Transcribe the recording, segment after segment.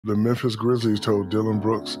The Memphis Grizzlies told Dillon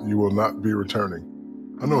Brooks, "You will not be returning."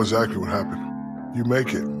 I know exactly what happened. You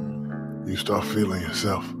make it, you start feeling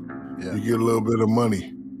yourself. Yeah. You get a little bit of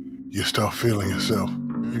money, you start feeling yourself.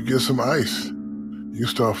 You get some ice, you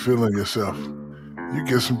start feeling yourself. You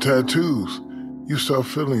get some tattoos, you start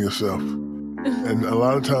feeling yourself. And a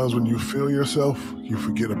lot of times when you feel yourself, you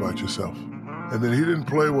forget about yourself. And then he didn't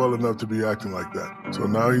play well enough to be acting like that. So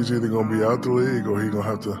now he's either going to be out the league or he's going to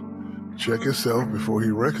have to check himself before he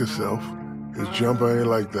wreck himself. His jumper ain't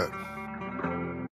like that.